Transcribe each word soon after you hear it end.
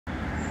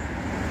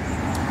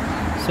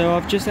So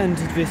I've just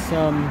entered this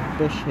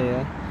bush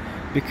here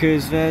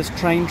because there's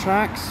train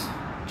tracks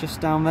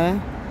just down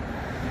there.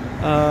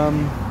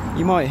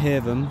 You might hear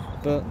them,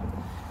 but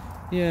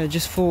yeah,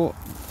 just thought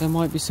there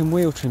might be some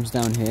wheel trims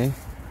down here.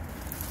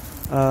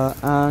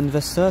 And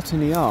there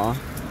certainly are.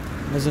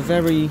 There's a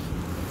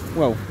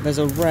there's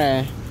a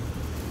rare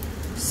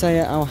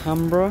Seat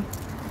Alhambra,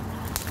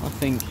 I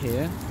think,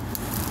 here.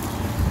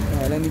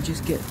 Let me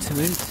just get to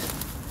it.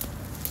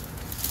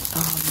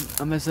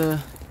 And there's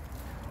a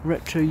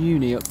retro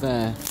uni up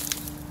there.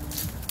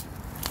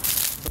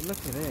 But look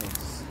at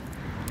this.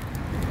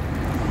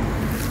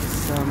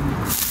 It's,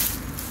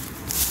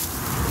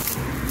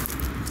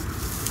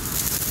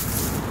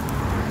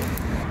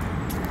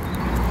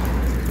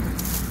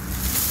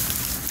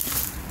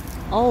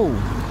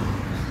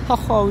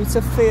 oh, it's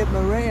a Fiat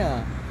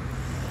Maria.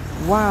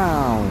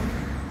 Wow.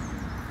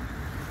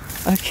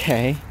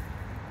 Okay.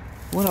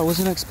 Well, I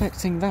wasn't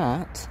expecting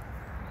that.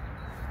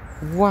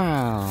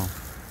 Wow.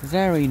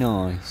 Very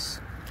nice.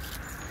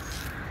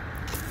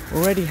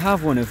 Already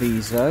have one of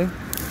these though.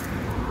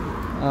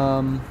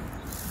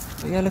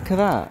 But yeah, look at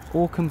that.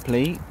 All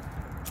complete.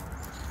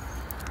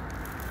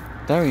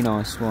 Very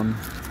nice one.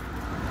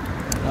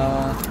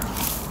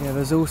 Yeah,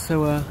 there's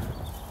also a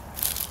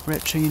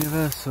Retro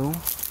Universal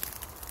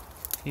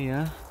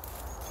here.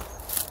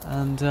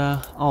 And,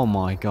 oh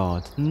my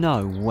god.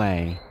 No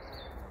way.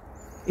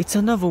 It's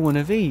another one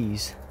of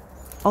these.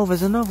 Oh,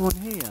 there's another one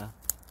here.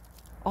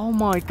 Oh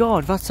my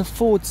god, that's a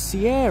Ford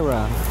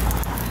Sierra.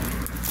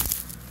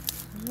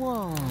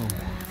 Whoa.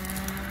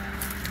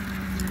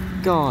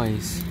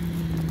 Guys.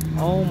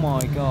 Oh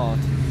my god.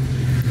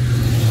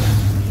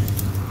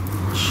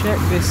 Check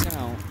this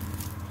out.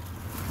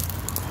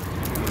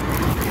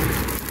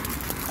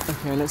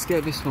 Okay, let's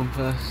get this one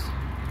first.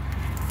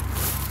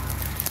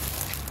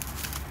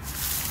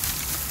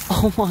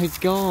 Oh my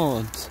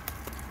god.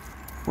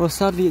 Well,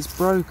 sadly it's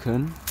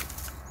broken.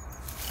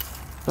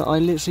 But I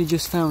literally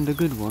just found a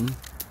good one.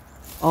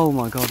 Oh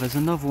my god, there's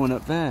another one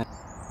up there.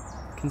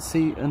 Can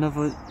see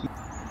another.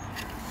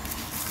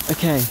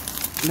 Okay,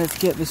 let's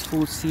get this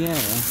Ford Sierra.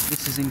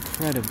 This is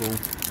incredible.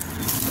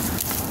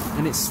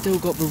 And it's still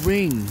got the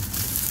ring.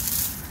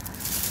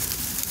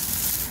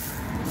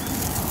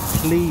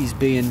 Please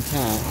be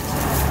intact.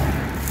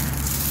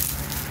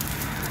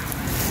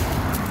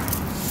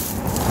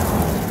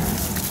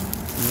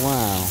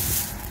 Wow.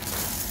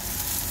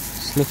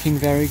 It's looking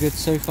very good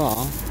so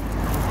far.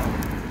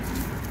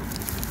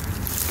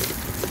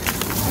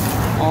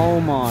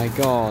 Oh my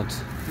god,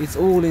 it's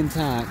all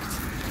intact.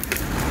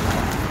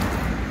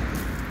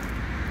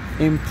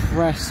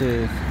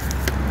 Impressive.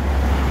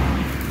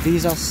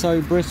 These are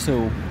so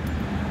brittle.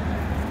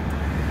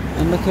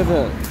 And look at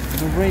it,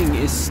 the ring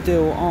is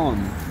still on.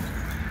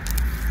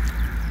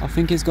 I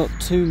think it's got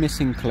 2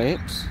 missing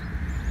clips.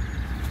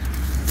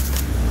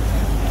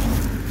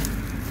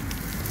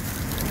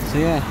 So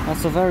yeah,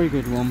 that's a very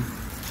good one.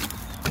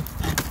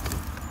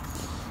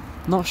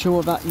 Not sure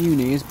what that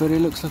uni is, but it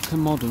looks like a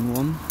modern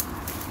one.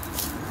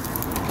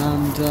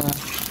 And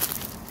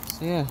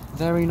so yeah,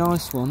 very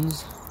nice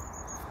ones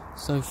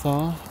so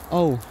far.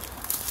 Oh,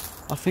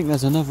 I think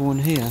there's another one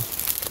here.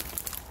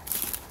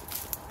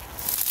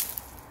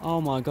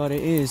 Oh my god,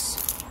 it is.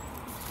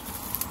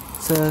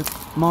 It's a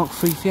Mark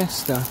III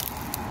Fiesta.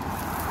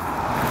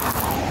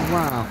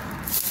 Wow.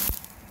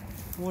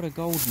 What a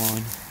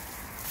Goldmine.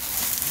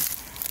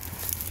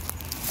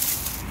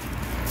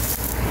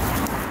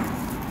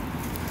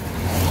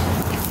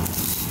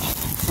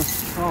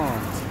 Oh my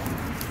god.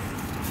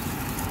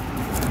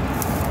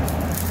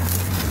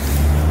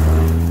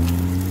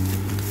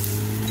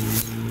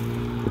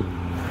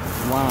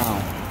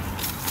 Wow.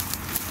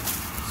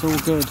 It's all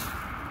good.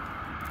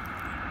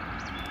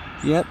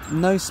 Yep,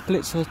 no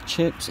splits or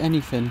chips,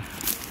 anything.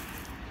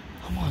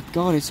 Oh my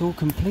god, it's all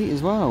complete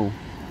as well.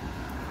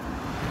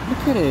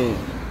 Look at it.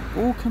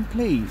 All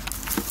complete.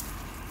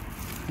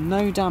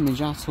 No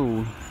damage at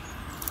all.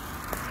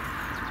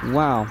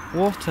 Wow,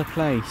 what a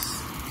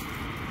place.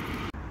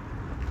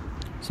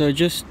 So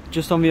just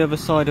on the other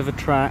side of the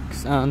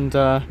tracks, and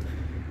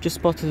just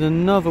spotted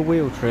another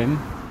wheel trim.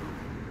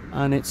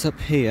 And it's up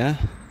here.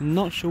 I'm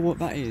not sure what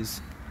that is.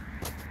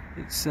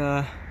 It's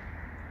you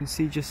can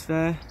see just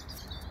there.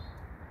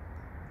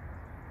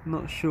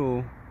 Not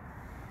sure.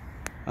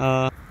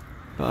 But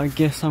I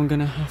guess I'm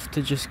gonna have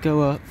to just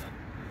go up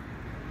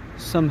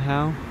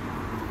somehow.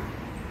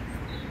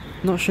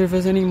 Not sure if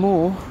there's any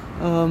more.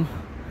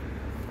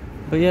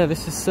 But yeah,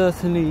 this is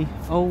certainly.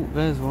 Oh,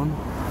 there's one.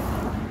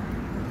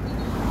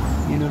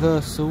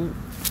 Universal.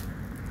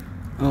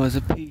 Oh, there's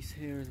a piece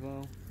here as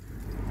well.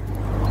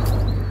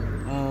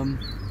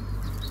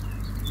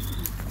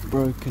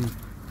 Broken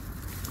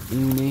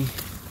uni.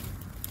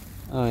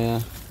 Oh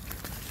yeah.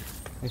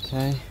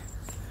 Okay.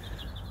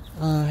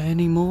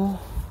 Any more?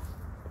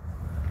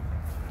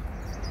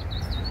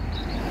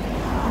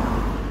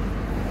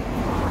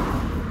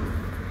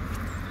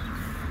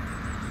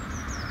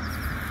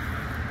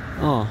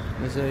 Oh,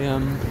 there's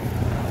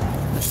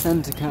a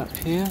centre cap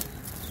here.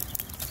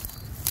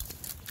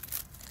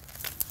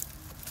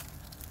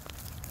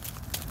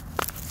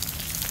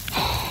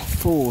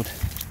 Ford.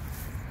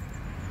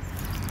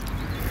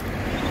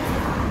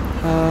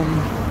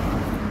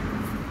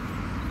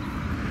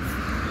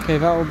 Okay,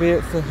 that will be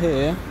it for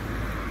here.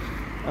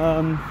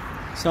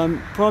 So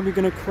I'm probably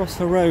going to cross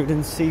the road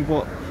and see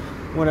what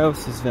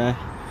else is there.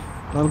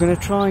 I'm going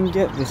to try and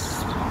get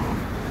this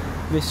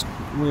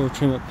wheel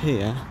trim up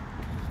here.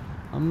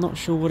 I'm not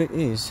sure what it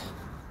is.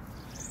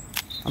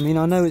 I mean,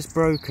 I know it's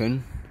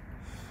broken.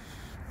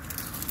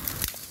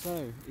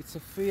 So, it's a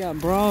Fiat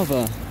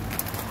Brava.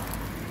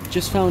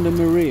 Just found a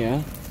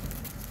Maria.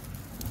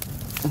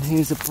 And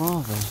here's a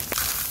Brava.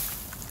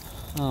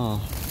 Oh,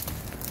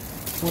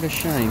 what a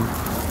shame.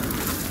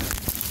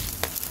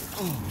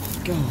 Oh my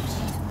god.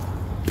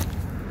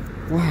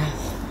 Wow.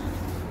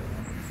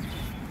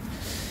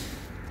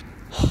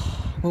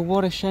 Well,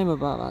 what a shame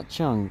about that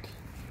chunk.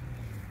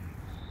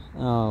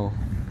 Oh.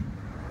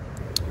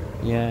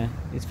 Yeah,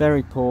 it's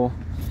very poor.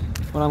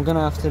 Well, I'm gonna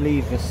have to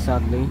leave this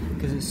sadly,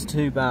 because it's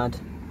too bad.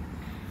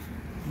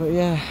 But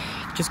yeah,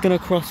 just gonna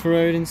cross the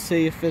road and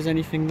see if there's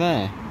anything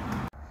there.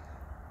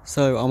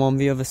 So I'm on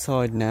the other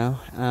side now,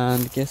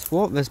 and guess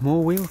what? There's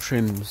more wheel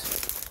trims.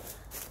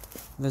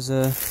 There's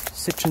a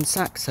Citroen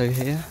Saxo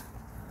here,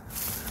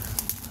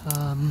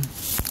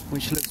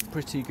 which looks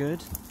pretty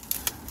good.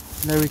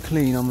 Very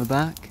clean on the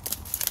back.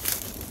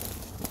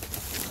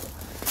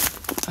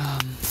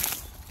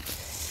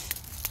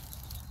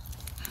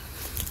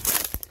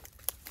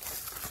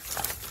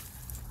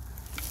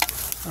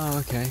 Oh,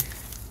 okay.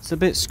 It's a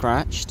bit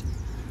scratched,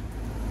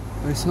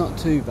 but it's not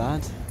too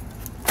bad.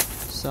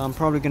 So I'm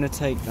probably going to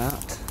take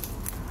that.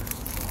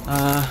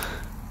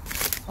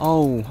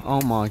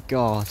 Oh my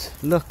god.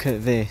 Look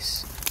at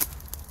this.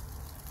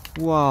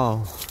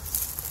 Wow.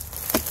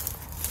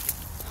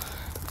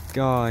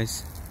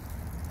 Guys.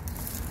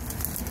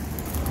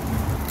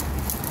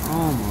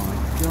 Oh my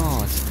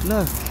god.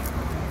 Look.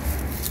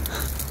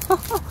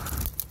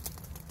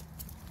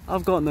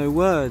 I've got no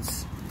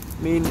words.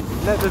 I mean,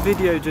 let the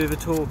video do the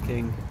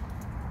talking,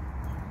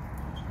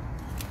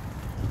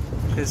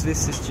 because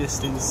this is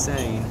just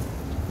insane.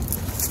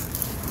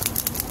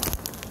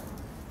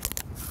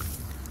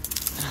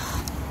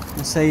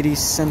 Mercedes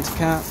centre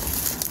cap,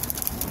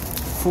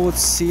 Ford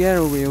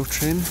Sierra wheel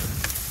trim.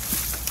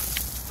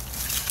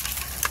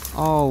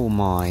 Oh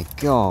my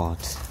god.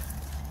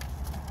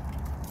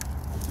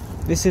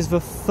 This is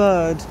the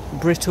third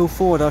brittle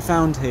Ford I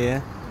found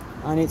here,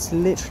 and it's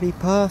literally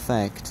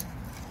perfect.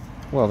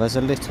 Well, there's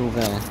a little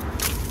there.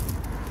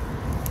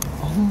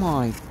 Oh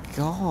my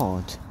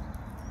god.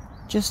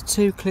 Just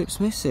 2 clips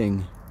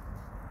missing.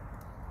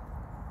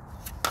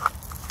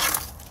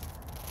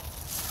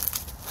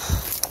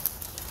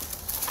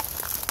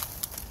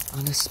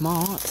 And a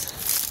smart.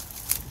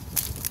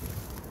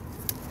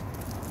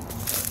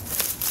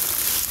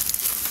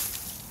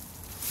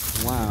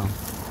 Wow.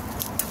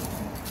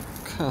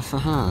 Look at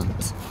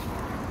that.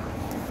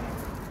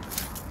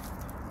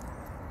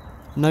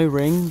 No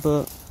ring,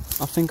 but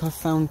I think I've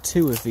found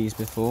 2 of these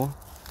before.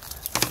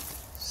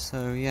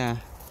 So yeah,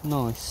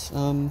 nice.